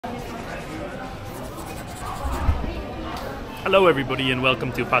Hello everybody and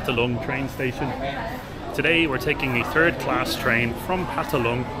welcome to Phatthalung train station. Today we're taking a third class train from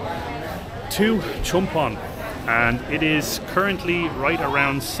Phatthalung to Chumphon and it is currently right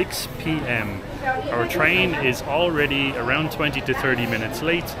around 6 p.m. Our train is already around 20 to 30 minutes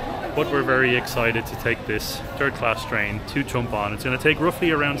late, but we're very excited to take this third class train to Chumphon. It's going to take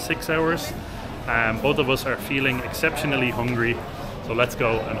roughly around 6 hours. Both of us are feeling exceptionally hungry. So let's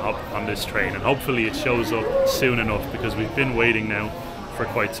go and hop on this train and hopefully it shows up soon enough because we've been waiting now for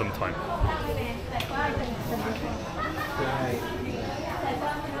quite some time.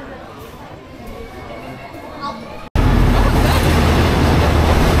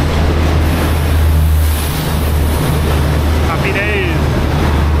 Happy days!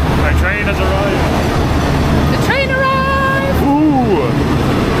 Our train has arrived! The train arrived!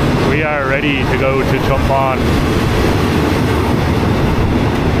 Ooh! We are ready to go to Chumphon.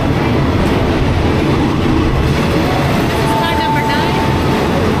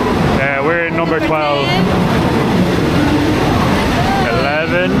 We're in number 12, 11,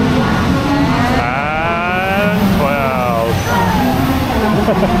 and 12.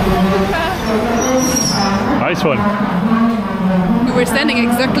 Nice one. We were standing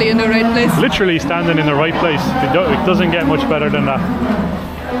exactly in the right place. Literally standing in the right place. It doesn't get much better than that.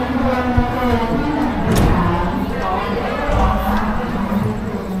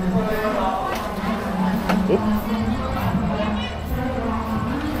 Oop.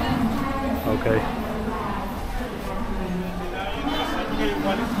 Okay.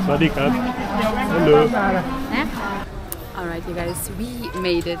 Sari. Hello. Alright you guys, we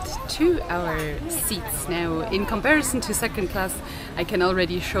made it to our seats. Now in comparison to second class, I can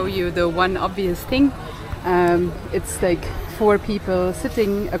already show you the one obvious thing. It's like 4 people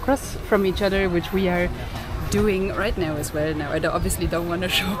sitting across from each other, which we are doing right now as well. Now I obviously don't want to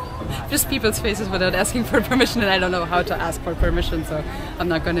show just people's faces without asking for permission, and I don't know how to ask for permission, so I'm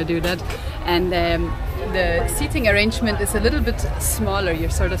not going to do that. And the seating arrangement is a little bit smaller. You're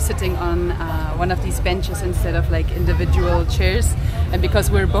sort of sitting on one of these benches instead of like individual chairs, and because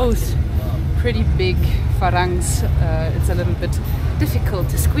we're both pretty big farangs, it's a little bit difficult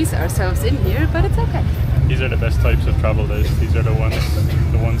to squeeze ourselves in here, but it's okay. These are the best types of travel days. These are the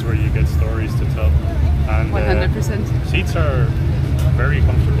ones where you get stories to tell. And 100%. Seats are very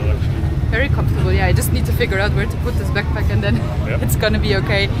comfortable actually. Very comfortable, yeah. I just need to figure out where to put this backpack and then yep. It's gonna be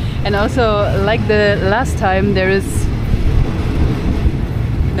okay. And also, like the last time, there is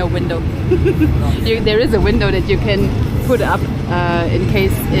no window. There is a window that you can put up in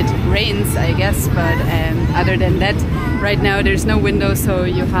case it rains, I guess, but other than that, right now there's no window, so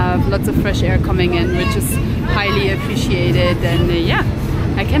you have lots of fresh air coming in, which is highly appreciated. And yeah,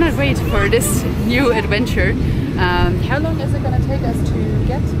 I cannot wait for this new adventure. How long is it gonna take us to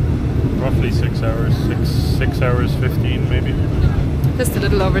get? Roughly 6 hours, 6 hours 15 maybe. Just a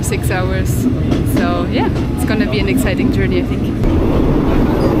little over 6 hours. So yeah, it's gonna be an exciting journey, I think.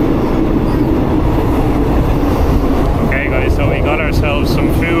 Okay guys, so we got ourselves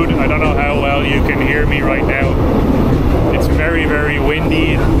some food. I don't know how well you can hear me right now. It's very, very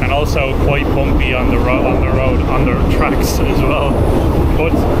windy and also quite bumpy on the tracks as well.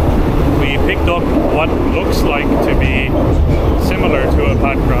 But we picked up what looks like to be similar to a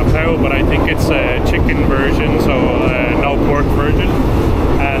pad kra pao, but I think it's a chicken version, so no pork version,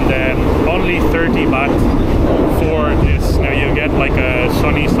 and only 30 baht for this. Now you get like a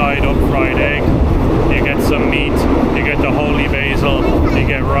sunny side up fried egg, you get some meat, you get the holy basil, you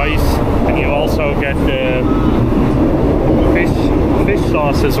get rice, and you also get the fish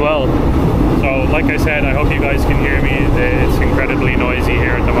sauce as well. So like I said, I hope you guys can hear me. It's incredibly noisy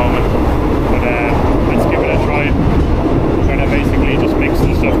here at the moment, but let's give it a try. I'm trying to basically just mix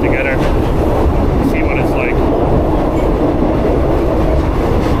the stuff together, see what it's like.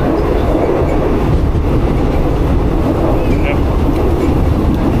 Yep.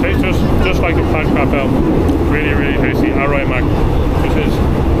 Tastes just like a pad kra pao. Really, really tasty. Alright, Mac. This is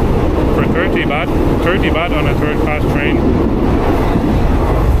for 30 baht on a third class train.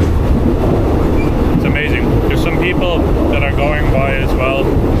 It's amazing. There's some people that are going by as well,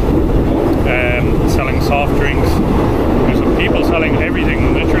 selling soft drinks. There's some people selling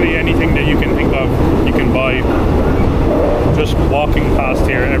everything, literally anything that you can think of, you can buy. Just walking past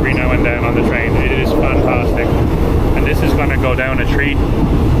here every now and then on the train. It is fantastic. And this is going to go down a treat.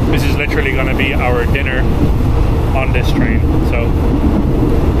 This is literally going to be our dinner on this train. So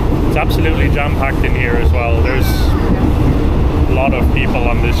it's absolutely jam-packed in here as well. There's a lot of people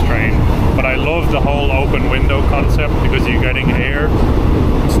on this train, but I love the whole open window concept because you're getting air.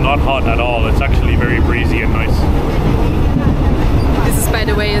 It's not hot at all. It's actually very breezy and nice. This is by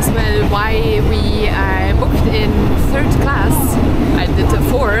the way, as well, why we booked in 3rd class. I did the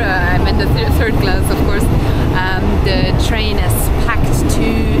 4, I meant the 3rd class, of course. The train is packed to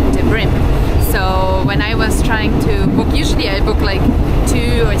the brim. So when I was trying to book, usually I book like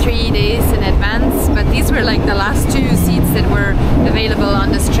 2 or 3 days in advance, but these were like the last 2 seats that were available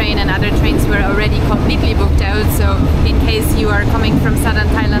on this train, and other trains were already completely booked out. So in case you are coming from southern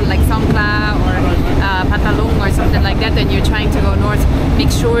Thailand like Songkhla or Phatthalung or something like that, and you're trying to go north,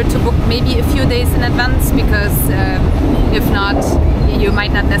 make sure to book maybe a few days in advance, because if not, you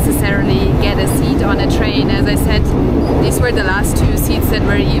might not necessarily get a seat on a train. As I said, these were the last 2 seats that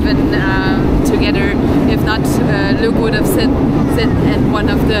were even together. If not, Luke would have sit in one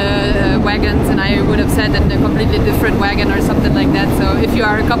of the wagons, and I would have sat in a completely different wagon or something like that. So if you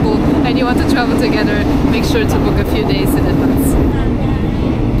are a couple and you want to travel together, make sure to book a few days in advance.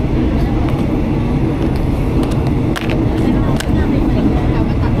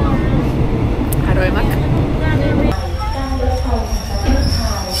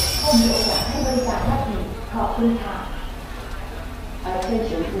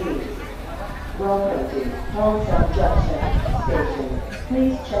 Attention please. Welcome to Hongsan Junction Station.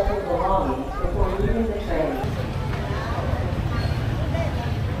 Please check your belongings before leaving the train.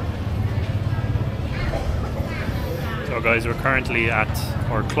 So guys, we're currently at,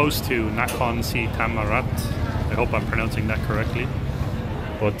 or close to, Nakhon Si Thammarat. I hope I'm pronouncing that correctly.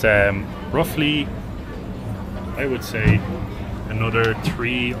 But roughly, I would say, another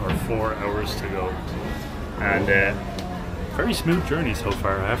 3 or 4 hours to go. And very smooth journey so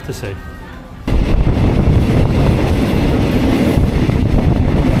far, I have to say.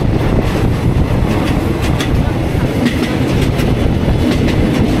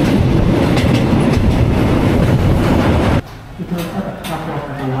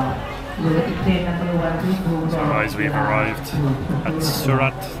 So guys, we've arrived at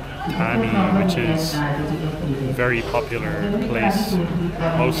Surat Thani, which is a very popular place,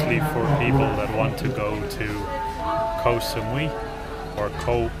 mostly for people that want to go to Koh Samui or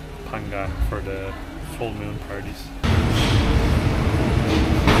Koh Phangan for the full moon parties.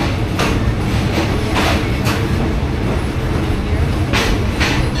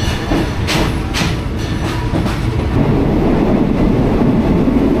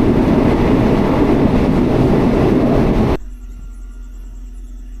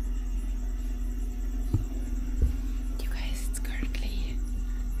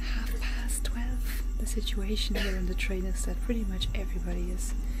 Situation here in the train is that pretty much everybody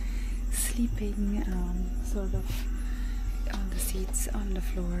is sleeping sort of on the seats, on the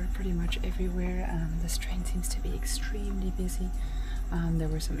floor, pretty much everywhere. This train seems to be extremely busy. There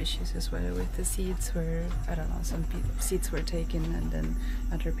were some issues as well with the seats where, I don't know, some seats were taken and then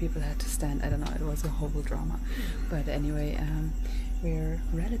other people had to stand. I don't know, it was a whole drama. But anyway, we're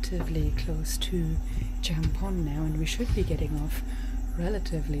relatively close to Chumphon now, and we should be getting off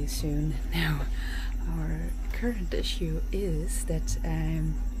relatively soon. Now, our current issue is that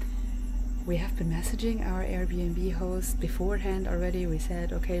we have been messaging our Airbnb host beforehand already. We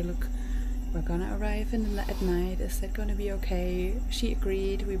said, okay, look, we're gonna arrive at night, is that gonna be okay? She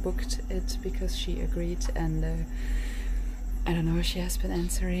agreed, we booked it because she agreed, and I don't know, she has been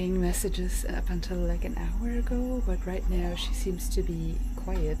answering messages up until like an hour ago, but right now she seems to be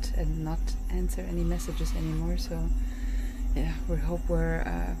quiet and not answer any messages anymore. So yeah, we hope we're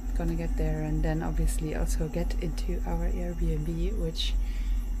gonna get there, and then obviously also get into our Airbnb, which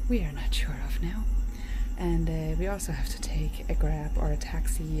we are not sure of now. And we also have to take a Grab or a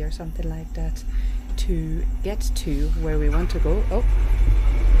taxi or something like that to get to where we want to go. Oh!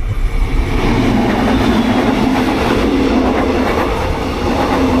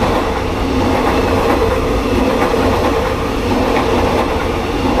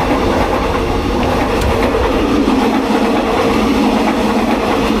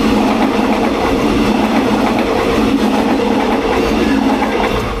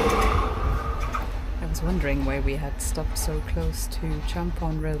 Why we had stopped so close to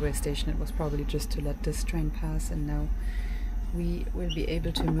Chumphon railway station. It was probably just to let this train pass, and now we will be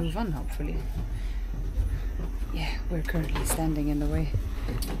able to move on, hopefully. Yeah, we're currently standing in the way.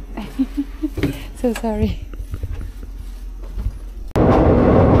 So sorry.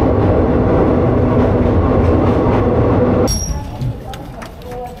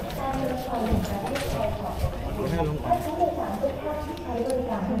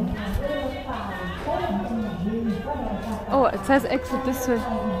 Oh, it says exit this way.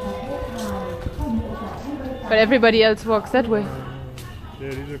 But everybody else walks that way. Yeah,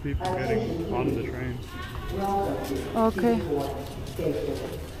 these are people getting on the train. Okay. station.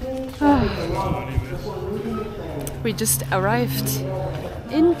 Please check your belongings before leaving the train. We just arrived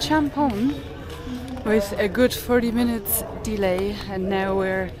in Chumphon with a good 40 minutes delay, and now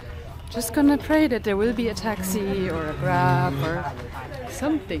we're just gonna pray that there will be a taxi or a Grab or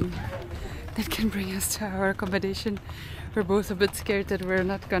something that can bring us to our accommodation. We're both a bit scared that we're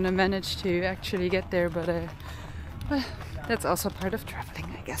not gonna manage to actually get there, but well, that's also part of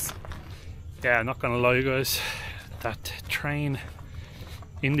traveling, I guess. Yeah, I'm not gonna lie guys, that train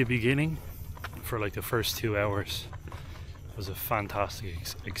in the beginning for like the first 2 hours was a fantastic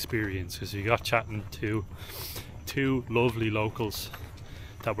experience, because we got chatting to two lovely locals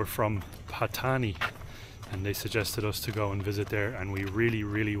that were from Phatthalung, and they suggested us to go and visit there, and we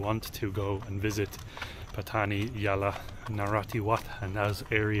really want to go and visit Phatthalung, Yala, Narathiwat and those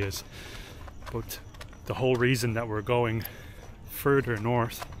areas. But the whole reason that we're going further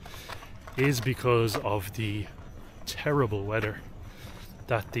north is because of the terrible weather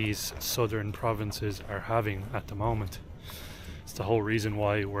that these southern provinces are having at the moment. It's the whole reason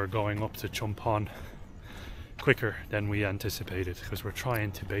why we're going up to Chumphon quicker than we anticipated, because we're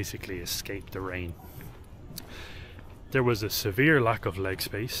trying to basically escape the rain. There was a severe lack of leg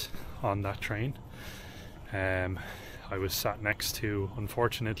space on that train. I was sat next to,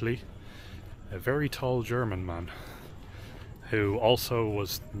 unfortunately, a very tall German man who also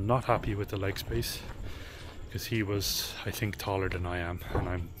was not happy with the leg space, because he was, I think, taller than I am,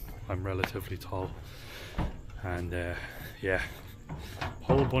 and I'm relatively tall. And yeah, a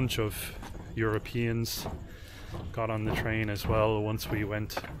whole bunch of Europeans got on the train as well. Once we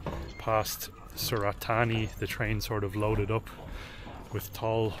went past Suratani, the train sort of loaded up with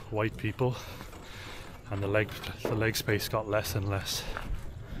tall white people, and the leg space got less and less.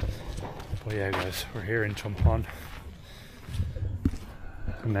 But yeah guys, we're here in Chumphon,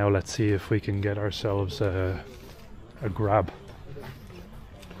 and now let's see if we can get ourselves a Grab.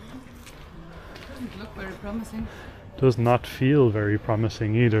 Doesn't look very promising. Does not feel very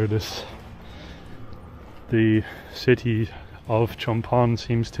promising either. The city of Chumphon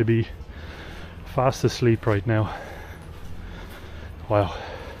seems to be fast asleep right now. Wow,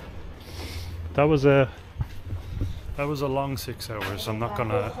 that was a long 6 hours. I'm not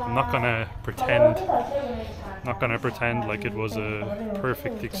gonna pretend like it was a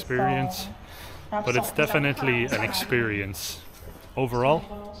perfect experience, but it's definitely an experience. Overall,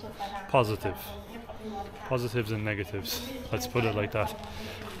 positive. Positives and negatives, let's put it like that.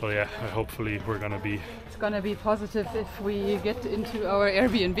 But yeah, hopefully it's gonna be positive if we get into our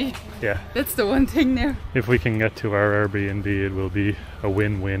Airbnb. Yeah, that's the one thing there. If we can get to our Airbnb, it will be a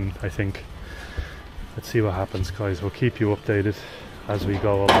win-win, I think. Let's see what happens guys. We'll keep you updated as we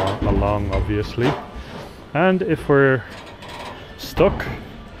go along obviously, and if we're stuck,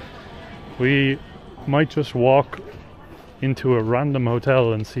 we might just walk into a random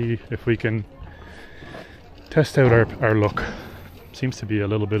hotel and see if we can test out our luck. Seems to be a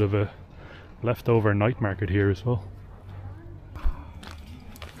little bit of a leftover night market here as well.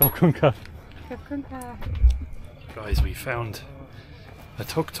 Guys, we found a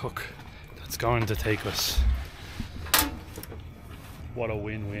tuk-tuk that's going to take us. What a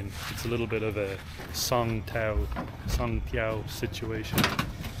win-win. It's a little bit of a Song Tiao situation.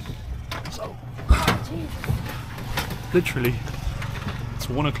 So, literally, it's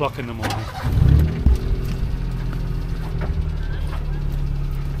 1 o'clock in the morning.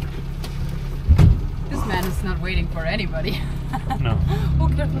 This man is not waiting for anybody. No. Oh,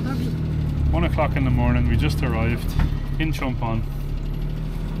 careful, doggy. 1 o'clock in the morning, we just arrived in Chumphon,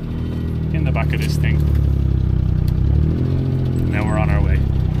 in the back of this thing. Now we're on our way.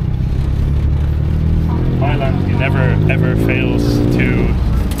 Thailand never ever fails to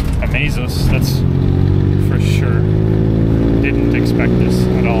amaze us, that's for sure. Didn't expect this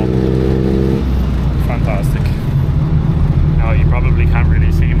at all. Fantastic. Now you probably can't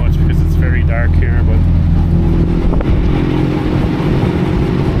really see much because it's very dark here, but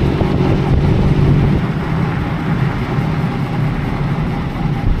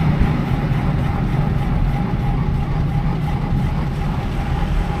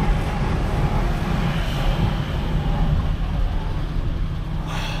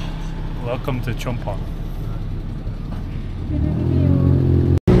welcome to Chumphon.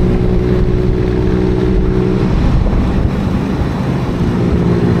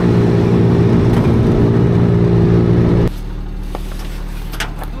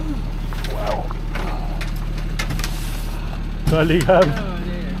 Wow.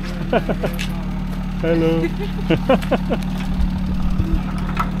 Hello.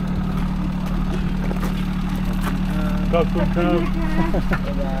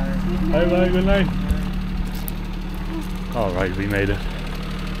 Bye bye, good night. Alright, we made it.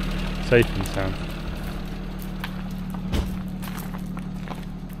 Safe and sound.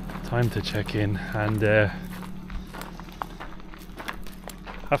 Time to check in, and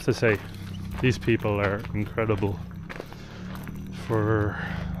have to say, these people are incredible for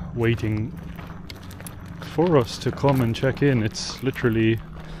waiting for us to come and check in. It's literally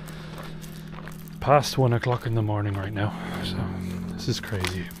past 1 o'clock in the morning right now, so this is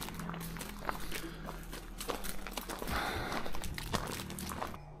crazy.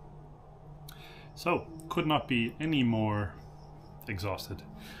 So, could not be any more exhausted.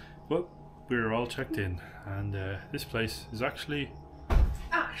 Well, we're all checked in, and this place is actually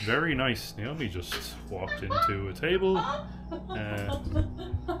very nice. Naomi just walked into a table,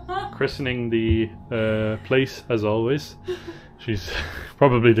 christening the place as always. She's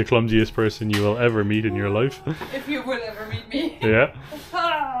probably the clumsiest person you will ever meet in your life. If you will ever meet me. Yeah.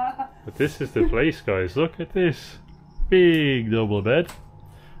 But this is the place, guys. Look at this big double bed.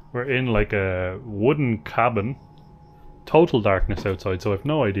 We're in like a wooden cabin. Total darkness outside, so I've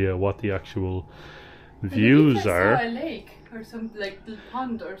no idea what the actual views are. I saw a lake or some like the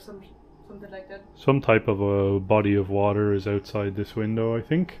pond or something like that. Some type of a body of water is outside this window, I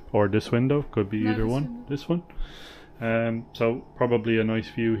think, or this window. Could be either one. This one. So probably a nice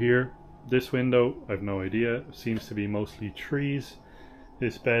view here. This window, I've no idea. Seems to be mostly trees.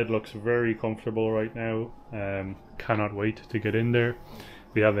 This bed looks very comfortable right now. Cannot wait to get in there.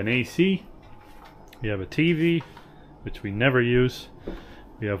 We have an AC. We have a TV, which we never use.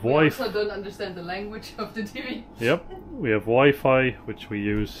 We have Wi-Fi. We also don't understand the language of the TV. Yep. We have Wi-Fi, which we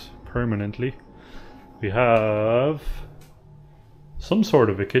use permanently. We have some sort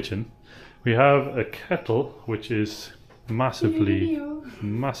of a kitchen. We have a kettle, which is massively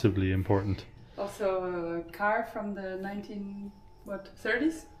important. Also a car from the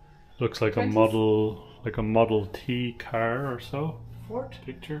 30s? Looks like 20s? a Model T car or so. Ford.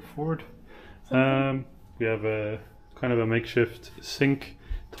 Picture Ford. We have a kind of a makeshift sink,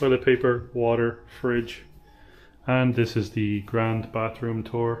 toilet paper, water, fridge, and this is the grand bathroom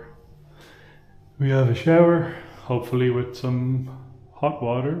tour. We have a shower, hopefully with some hot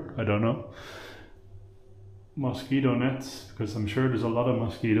water, I don't know. Mosquito nets, because I'm sure there's a lot of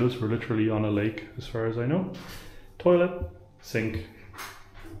mosquitoes. We're literally on a lake as far as I know. Toilet, sink.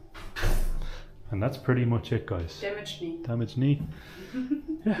 And that's pretty much it, guys. Damaged knee. Damaged knee.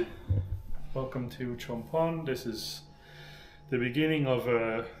 Yeah. Welcome to Chumphon. This is the beginning of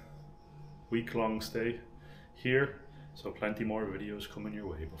a week-long stay here. So plenty more videos coming your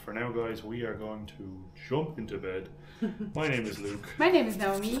way. But for now, guys, we are going to jump into bed. My name is Luke. My name is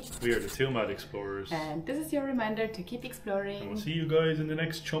Naomi. We are the two mad explorers. And this is your reminder to keep exploring. And we'll see you guys in the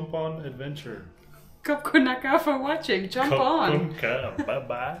next Chumphon adventure. Kopkunaka for watching. Jump on. Bye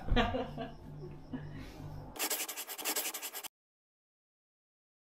bye.